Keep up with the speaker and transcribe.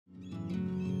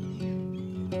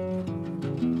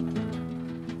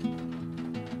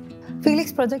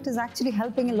Felix project is actually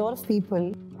helping a lot of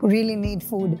people who really need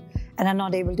food and are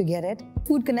not able to get it.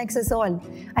 Food connects us all.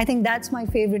 I think that's my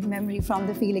favorite memory from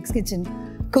the Felix kitchen.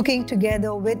 Cooking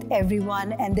together with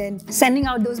everyone and then sending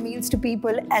out those meals to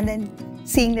people and then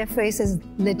seeing their faces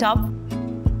lit up.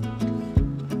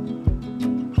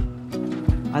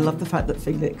 I love the fact that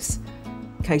Felix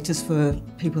caters for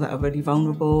people that are really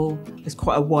vulnerable. There's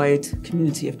quite a wide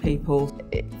community of people.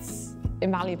 It's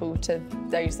invaluable to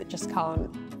those that just can't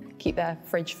keep their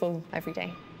fridge full every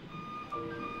day.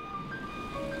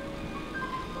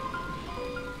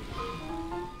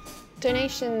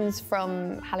 Donations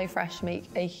from HelloFresh make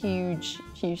a huge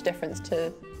difference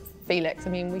to Felix. I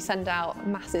mean, we send out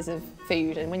masses of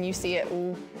food, and when you see it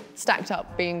all stacked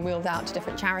up being wheeled out to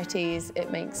different charities, it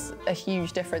makes a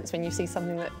huge difference when you see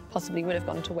something that possibly would have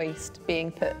gone to waste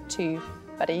being put to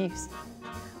better use.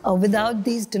 Without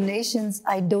these donations,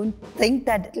 I don't think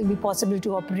that it will be possible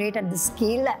to operate at the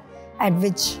scale at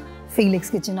which Felix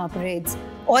Kitchen operates.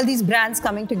 All these brands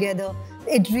coming together,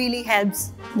 it really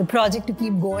helps the project to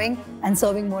keep going and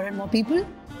serving more and more people.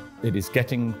 It is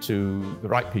getting to the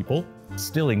right people,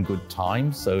 still in good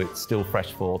time, so it's still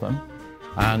fresh for them.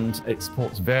 And it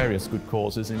supports various good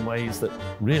causes in ways that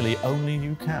really only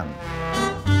you can.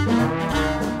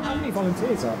 How many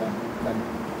volunteers are there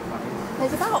then?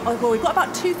 There's we've got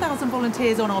about 2,000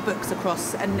 volunteers on our books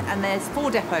across, and there's 4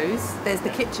 depots. There's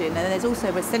the kitchen, and there's also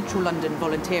a central London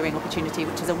volunteering opportunity,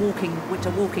 which are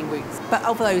walking routes. But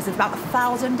of those, there's about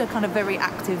 1,000 are kind of very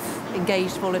active,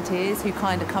 engaged volunteers who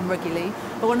kind of come regularly.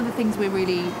 But one of the things we're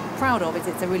really proud of is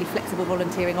it's a really flexible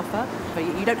volunteering offer.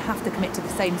 You don't have to commit to the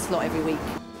same slot every week.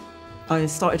 I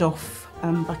started off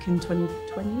back in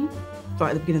 2020, right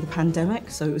at the beginning of the pandemic,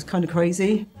 so it was kind of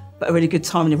crazy, but a really good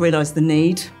time, and I realised the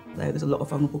need. There's a lot of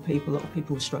vulnerable people, a lot of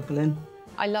people were struggling.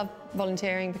 I love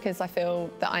volunteering because I feel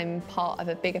that I'm part of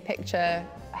a bigger picture,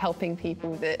 helping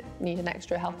people that need an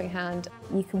extra helping hand.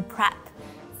 You can prep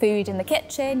food in the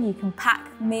kitchen, you can pack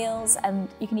meals, and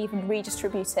you can even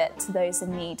redistribute it to those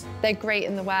in need. They're great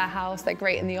in the warehouse, they're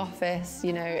great in the office,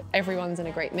 you know, everyone's in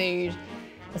a great mood.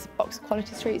 There's a box of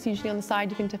quality streets usually on the side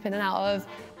you can dip in and out of,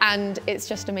 and it's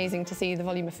just amazing to see the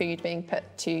volume of food being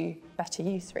put to better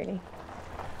use, really.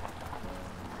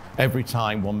 Every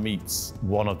time one meets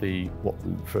one of what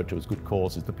we refer to as good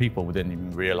causes, the people within even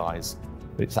realise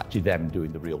that it's actually them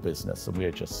doing the real business, and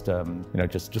we're just,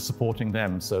 just supporting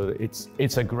them. So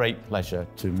it's a great pleasure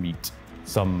to meet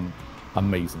some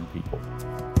amazing people.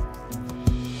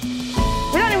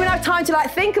 We don't even have time to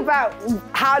think about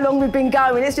how long we've been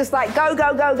going. It's just like go,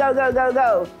 go, go, go, go, go,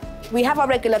 go. We have our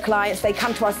regular clients, they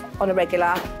come to us on a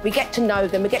regular. We get to know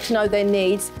them, we get to know their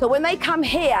needs. So when they come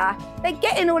here, they're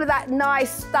getting all of that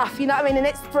nice stuff, you know what I mean? And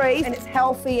it's free, and it's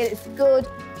healthy, and it's good.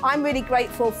 I'm really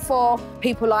grateful for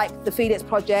people like the Felix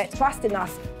Project trusting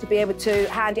us to be able to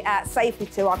hand it out safely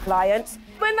to our clients.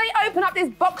 When they open up this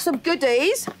box of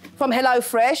goodies from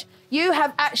HelloFresh, you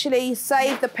have actually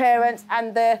saved the parents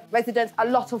and the residents a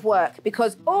lot of work,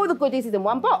 because all the goodies is in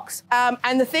one box.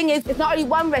 And the thing is, it's not only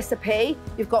one recipe,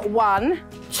 you've got 1,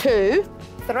 2,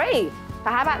 3. So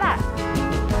how about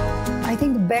that? I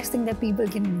think the best thing that people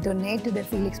can donate to the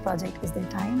Felix project is their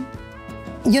time.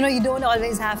 You know, you don't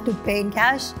always have to pay in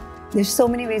cash. There's so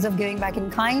many ways of giving back in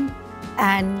kind,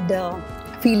 and the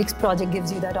Felix project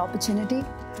gives you that opportunity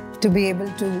to be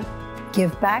able to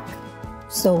give back.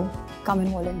 So come and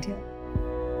volunteer.